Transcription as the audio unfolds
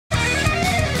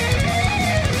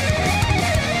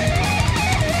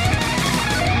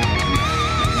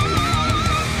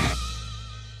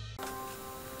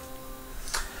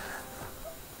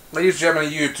Ladies and gentlemen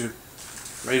of YouTube,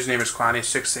 my username is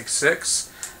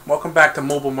Clowny666. Welcome back to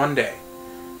Mobile Monday.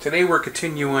 Today we're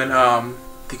continuing the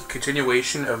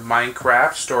continuation of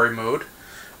Minecraft story mode.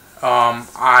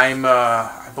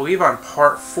 I believe on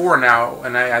part 4 now,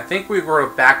 and I think we were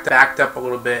backed up a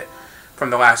little bit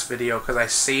from the last video because I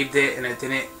saved it and it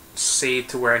didn't save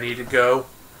to where I needed to go.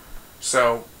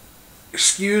 So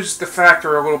excuse the fact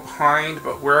we're a little behind,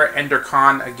 but we're at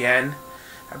EnderCon again.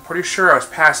 I'm pretty sure I was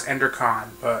past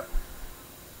EnderCon, but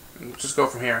let's just go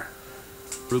from here.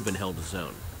 Ruben held his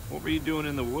own. What were you doing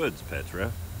in the woods,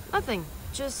 Petra? Nothing.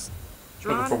 Just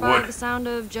drawn by the sound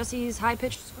of Jesse's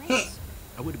high-pitched screams.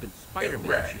 I would have been Spider-Man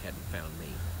if she hadn't found me.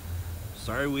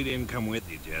 Sorry we didn't come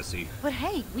with you, Jesse. But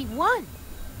hey, we won!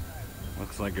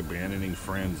 Looks like abandoning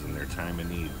friends in their time of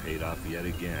need paid off yet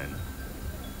again.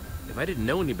 If I didn't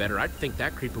know any better, I'd think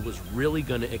that creeper was really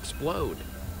gonna explode.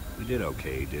 We did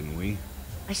okay, didn't we?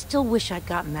 I still wish I'd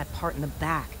gotten that part in the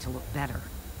back to look better.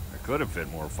 I could have fit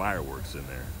more fireworks in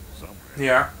there somewhere.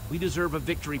 Yeah. We deserve a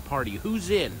victory party. Who's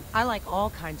in? I like all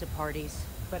kinds of parties,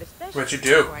 but especially what you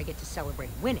do where I get to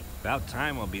celebrate winning. About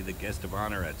time I'll be the guest of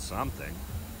honor at something.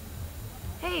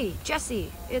 Hey,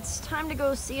 Jesse, it's time to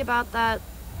go see about that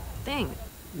thing.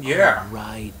 Yeah. Oh,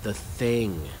 right, the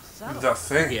thing. So, The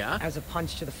thing. Yeah? as a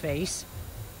punch to the face,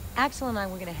 Axel and I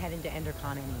were gonna head into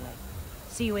EnderCon anyway.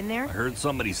 See you in there? I heard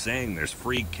somebody saying there's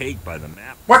free cake by the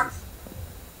map. What?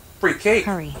 Free cake?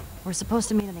 Hurry. We're supposed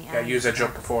to meet in the Yeah, I used that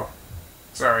joke before.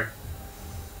 Sorry.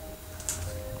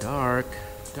 Dark,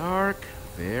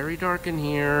 very dark in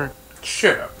here.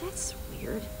 Shut up. That's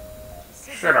weird.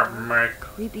 Shut up, Mike.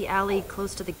 Creepy alley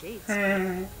close to the gates.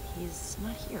 He's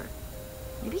not here.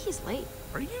 Maybe he's late.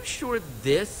 Are you sure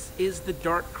this is the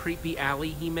dark, creepy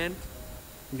alley he meant?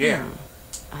 Yeah.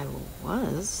 I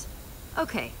was.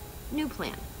 Okay, new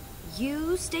plan.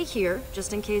 You stay here,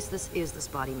 just in case this is the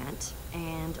spot he meant,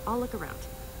 and I'll look around.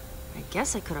 I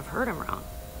guess I could have heard him wrong.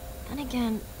 Then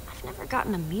again, I've never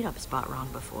gotten a meetup spot wrong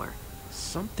before.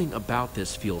 Something about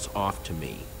this feels off to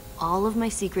me. All of my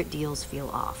secret deals feel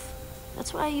off.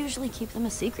 That's why I usually keep them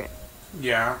a secret.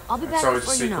 Yeah. I'll be It's back always a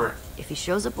before you know secret. it. If he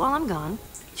shows up while I'm gone,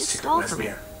 just Secret stall for me.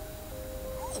 lesbian.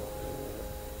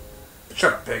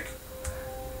 Shut up, pig.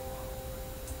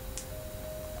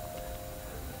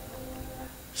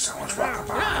 Someone's walking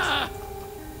by.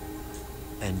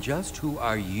 And just who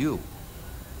are you?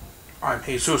 I'm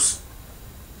Jesus.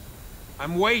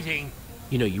 I'm waiting.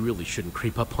 You know, you really shouldn't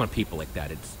creep up on people like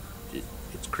that. It's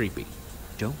creepy.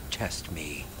 Don't test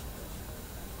me.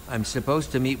 I'm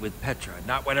supposed to meet with Petra,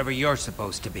 not whatever you're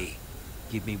supposed to be.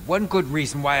 Give me one good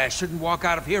reason why I shouldn't walk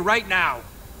out of here right now.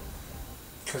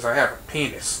 Because I have a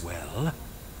penis. Well,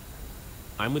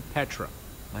 I'm with Petra.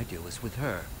 my deal is with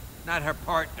her, not her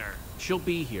partner. She'll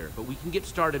be here, but we can get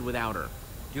started without her.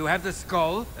 Do you have the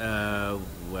skull?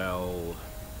 Well...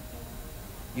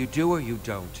 You do or you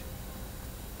don't?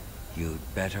 You'd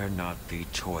better not be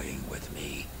toying with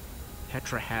me.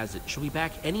 Petra has it. She'll be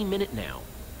back any minute now.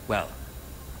 Well,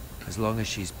 as long as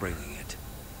she's bringing it.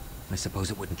 I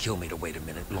suppose it wouldn't kill me to wait a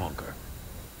minute longer.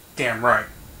 Damn right.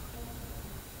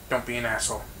 Don't be an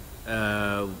asshole.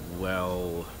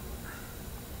 Well...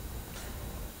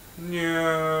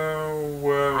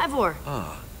 No. Ivor,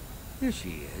 Ah, here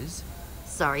she is.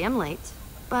 sorry I'm late,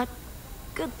 but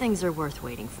good things are worth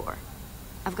waiting for.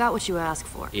 I've got what you asked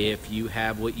for. If you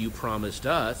have what you promised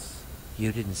us...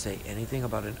 You didn't say anything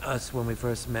about an us when we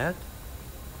first met.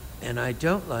 And I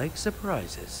don't like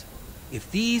surprises. If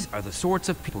these are the sorts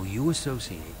of people you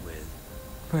associate with,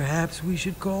 perhaps we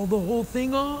should call the whole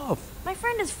thing off. My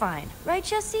friend is fine, right,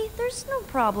 Jesse? There's no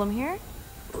problem here.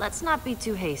 Let's not be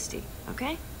too hasty,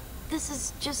 okay? This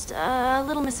is just a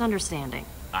little misunderstanding.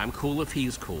 I'm cool if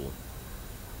he's cool.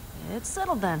 It's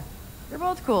settled then. You're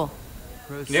both cool.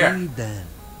 Proceed then.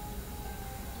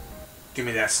 Give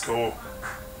me that skull.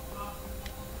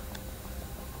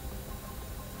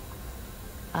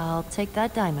 I'll take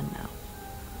that diamond now.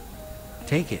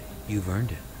 Take it. You've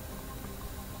earned it.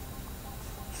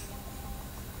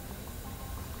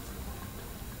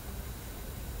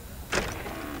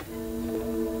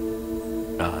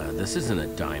 This isn't a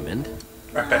diamond.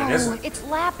 I bet it isn't. It's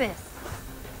lapis.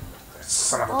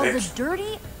 Son of a All the bitch.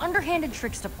 dirty, underhanded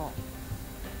tricks to pull.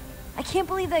 I can't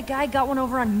believe that guy got one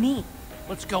over on me.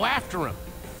 Let's go after him.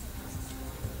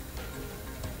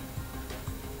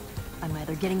 I'm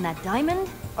either getting that diamond,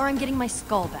 or I'm getting my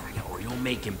skull back. Or you'll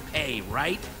make him pay,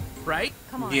 right? Right?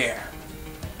 Come on. Yeah.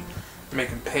 Make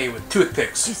him pay with Do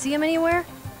toothpicks. you see him anywhere?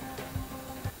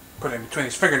 Put it in between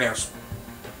his fingernails.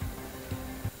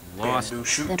 Lost. Bamboo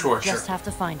shoot Then we torture. just have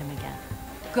to find him again.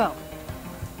 Go.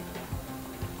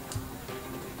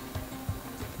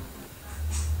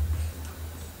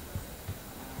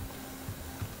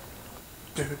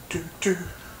 do.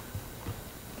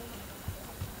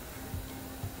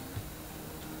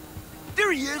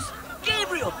 There he is!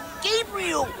 Gabriel!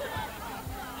 Gabriel!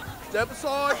 Step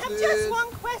aside, I have please. just one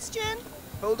question.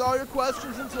 Hold all your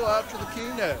questions until after the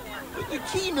keynote. The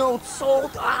keynote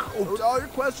sold out! Hold all your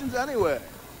questions anyway.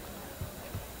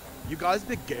 You guys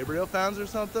big Gabriel fans or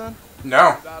something?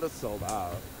 No. That is sold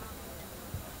out.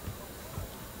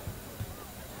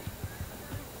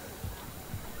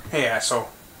 Hey, asshole.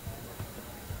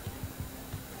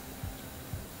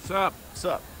 Sup?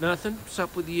 Sup? Nothing?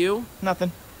 Sup with you?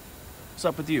 Nothing. What's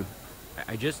up with you?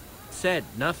 I just said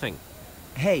nothing.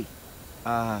 Hey,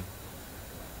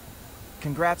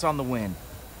 congrats on the win.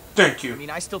 Thank I you. mean,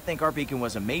 I still think our beacon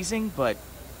was amazing, but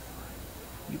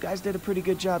you guys did a pretty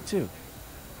good job too.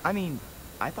 I mean,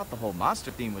 I thought the whole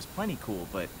monster theme was plenty cool,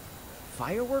 but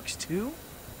fireworks too?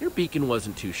 Your beacon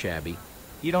wasn't too shabby.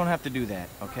 You don't have to do that,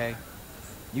 okay?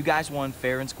 You guys won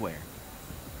fair and square.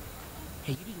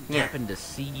 Hey, you didn't Yeah. happen to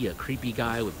see a creepy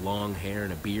guy with long hair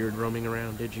and a beard roaming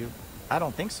around, did you? I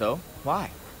don't think so. Why?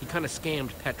 He kind of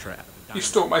scammed Petra. You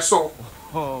stole my soul.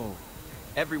 Oh,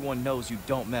 everyone knows you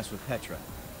don't mess with Petra.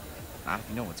 Not if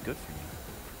you know what's good for you.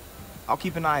 I'll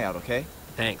keep an eye out, okay?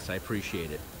 Thanks, I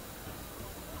appreciate it.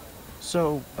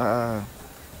 So,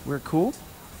 we're cool?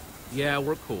 Yeah,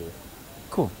 we're cool.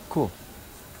 Cool, cool.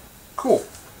 Cool.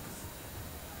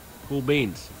 Cool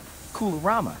beans.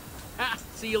 Coolorama. Ah,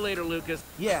 see you later, Lucas.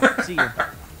 Yeah, see you.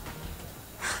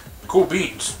 Cool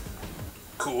beans.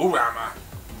 Cool Rama.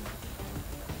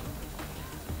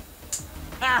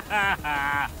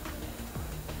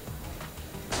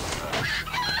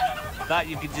 Thought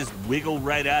you could just wiggle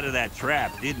right out of that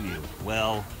trap, didn't you?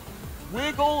 Well,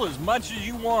 wiggle as much as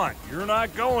you want. You're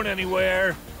not going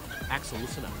anywhere. Axel,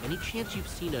 listen up. Any chance you've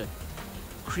seen a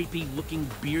creepy-looking,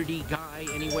 beardy guy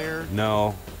anywhere?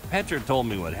 No. Petra told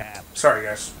me what happened. Sorry,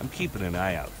 guys. I'm keeping an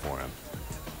eye out for him.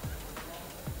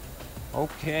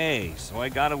 Okay, so I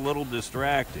got a little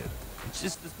distracted. It's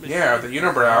just this Yeah, the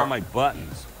unibrow. all my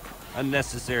buttons.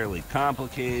 Unnecessarily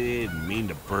complicated and mean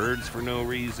to birds for no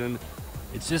reason.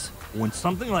 It's just, when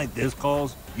something like this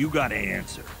calls, you gotta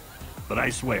answer. But I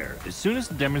swear, as soon as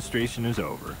the demonstration is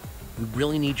over... We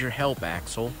really need your help,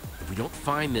 Axel. If we don't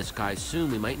find this guy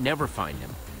soon, we might never find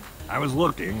him. I was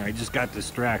looking, I just got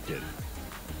distracted.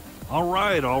 All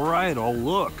right, I'll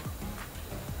look.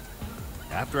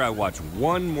 After I watch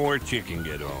one more chicken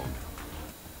get owned.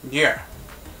 Yeah.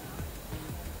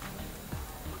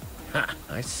 Ha!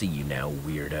 I see you now,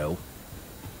 weirdo.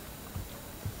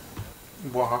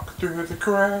 Walk through the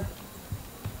crowd.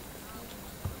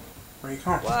 Where you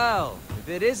going? Well, if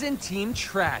it isn't Team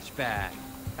Trash Bag.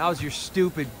 How's your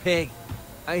stupid pig?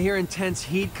 I hear intense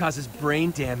heat causes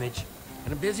brain damage.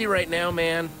 And I'm busy right now,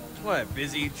 man. What,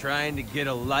 busy trying to get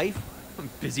a life? I'm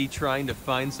busy trying to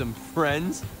find some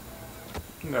friends?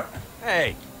 No.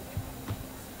 Hey!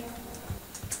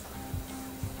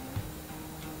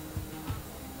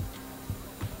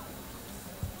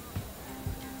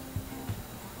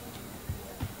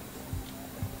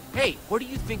 Hey, what do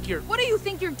you think you're... What do you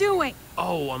think you're doing?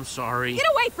 Oh, I'm sorry. Get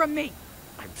away from me!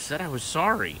 I said I was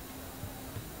sorry.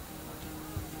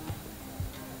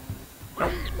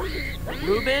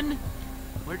 Reuben?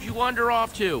 Where'd you wander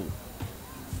off to?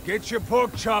 Get your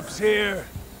pork chops here,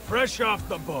 fresh off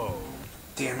the bone.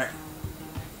 Damn it.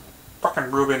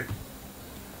 Fucking Ruben.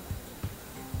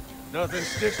 Nothing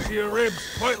sticks to your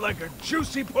ribs quite like a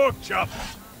juicy pork chop.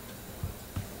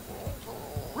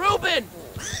 Reuben!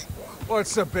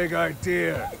 What's the big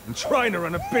idea? I'm trying to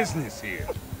run a business here.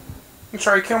 You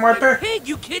try to kill my pig? Pig!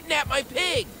 You kidnapped my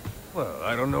pig! Well,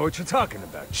 I don't know what you're talking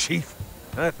about, Chief.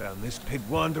 I found this pig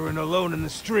wandering alone in the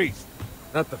streets.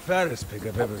 Not the fattest pig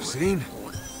I've ever seen.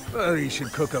 But he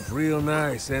should cook up real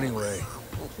nice anyway.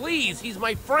 Please, he's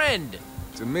my friend!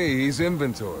 To me, he's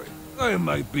inventory. I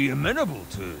might be amenable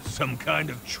to some kind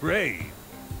of trade.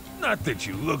 Not that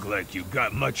you look like you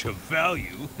got much of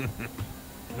value.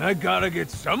 I gotta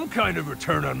get some kind of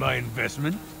return on my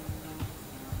investment.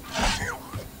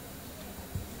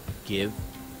 Give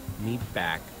me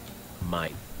back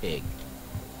my pig.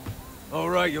 All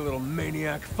right, you little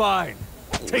maniac. Fine.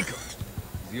 Take him.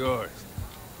 He's yours.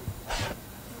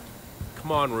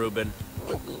 Come on, Reuben.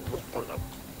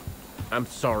 I'm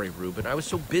sorry, Reuben. I was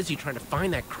so busy trying to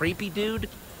find that creepy dude,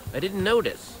 I didn't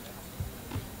notice.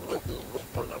 Don't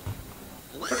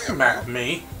come at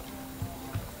me.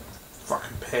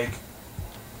 Fucking pig.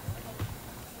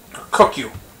 I'll cook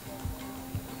you.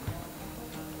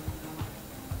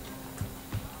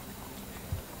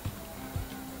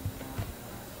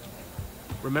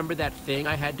 Remember that thing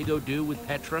I had to go do with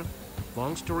Petra?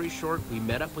 Long story short, we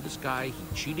met up with this guy,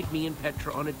 he cheated me and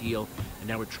Petra on a deal, and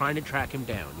now we're trying to track him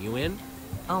down. You in?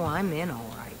 Oh, I'm in,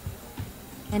 all right.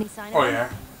 Any sign Oh of him?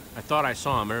 yeah. I thought I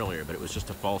saw him earlier, but it was just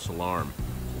a false alarm.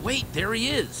 Wait, there he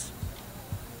is!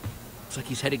 Looks like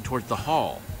he's heading towards the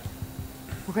hall.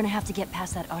 We're gonna have to get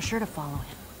past that usher to follow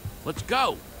him. Let's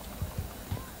go!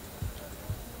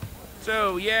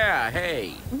 So, yeah,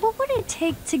 hey. What would it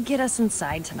take to get us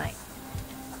inside tonight?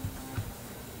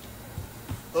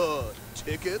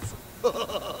 Tickets?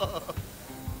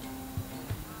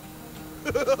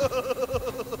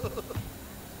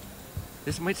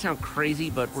 This might sound crazy,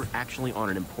 but we're actually on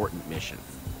an important mission.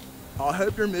 I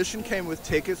hope your mission came with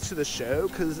tickets to the show,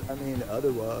 because, I mean,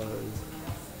 otherwise...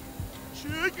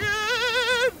 Chicken!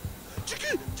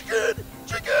 Chicken! Chicken!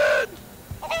 Chicken!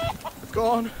 It's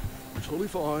gone. You're totally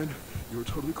fine. You're a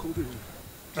totally cool dude.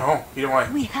 Oh, you don't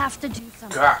like... We have to do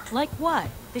something. God. Like what?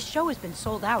 This show has been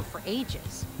sold out for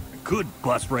ages. I could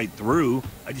bust right through.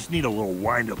 I just need a little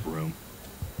wind-up room.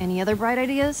 Any other bright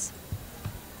ideas?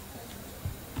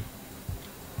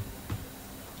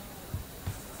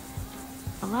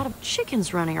 A lot of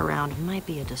chickens running around might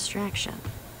be a distraction.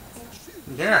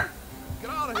 Yeah. Get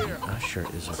out of here! Usher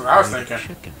is That's what I was afraid of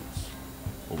thinking. chickens.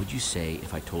 What would you say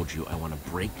if I told you I want to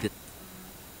break the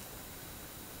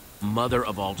mother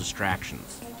of all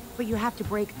distractions? But you have to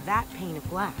break that pane of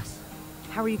glass.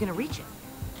 How are you gonna reach it?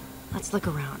 Let's look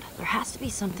around. There has to be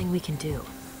something we can do.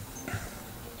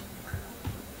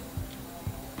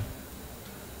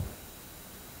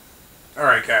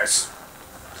 Alright, guys.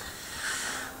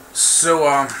 So,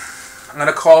 I'm going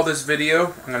to call this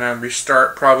video. I'm going to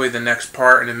restart probably the next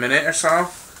part in a minute or so.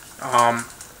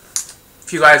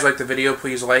 If you guys like the video,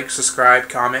 please like, subscribe,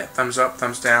 comment, thumbs up,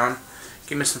 thumbs down.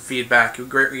 Give me some feedback. It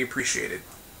would greatly appreciate it.